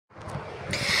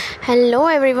Hello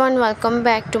everyone, welcome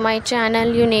back to my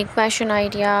channel Unique Fashion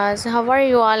Ideas. How are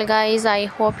you all guys? I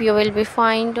hope you will be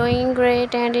fine, doing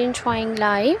great and enjoying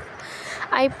life.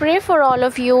 I pray for all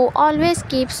of you. Always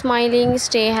keep smiling,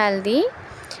 stay healthy.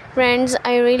 Friends,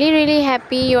 I really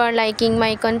happy you are liking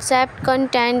my concept,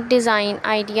 content, design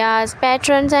ideas,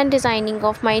 patterns and designing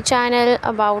of my channel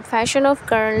about fashion of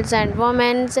girls and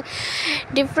women's,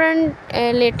 different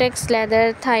latex,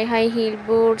 leather, thigh high heel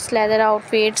boots, leather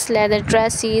outfits, leather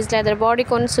dresses, leather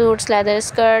bodycon suits, leather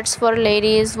skirts for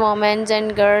ladies, women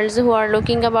and girls who are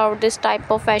looking about this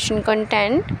type of fashion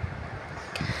content.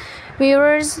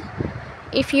 Viewers,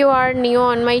 if you are new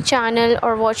on my channel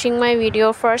or watching my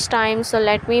video first time, so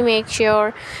let me make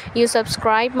sure you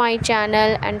subscribe my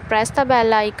channel and press the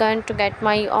bell icon to get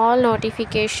my all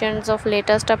notifications of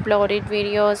latest uploaded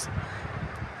videos.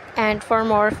 And for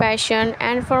more fashion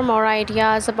and for more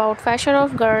ideas about fashion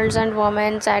of girls and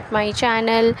women at my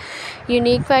channel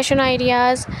Unique Fashion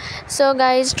Ideas. So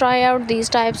guys, try out these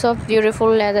types of beautiful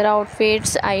leather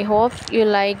outfits. I hope you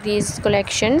like these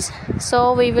collections.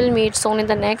 So we will meet soon in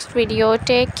the next video.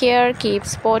 Take care, keep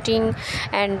sporting,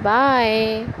 and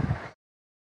bye.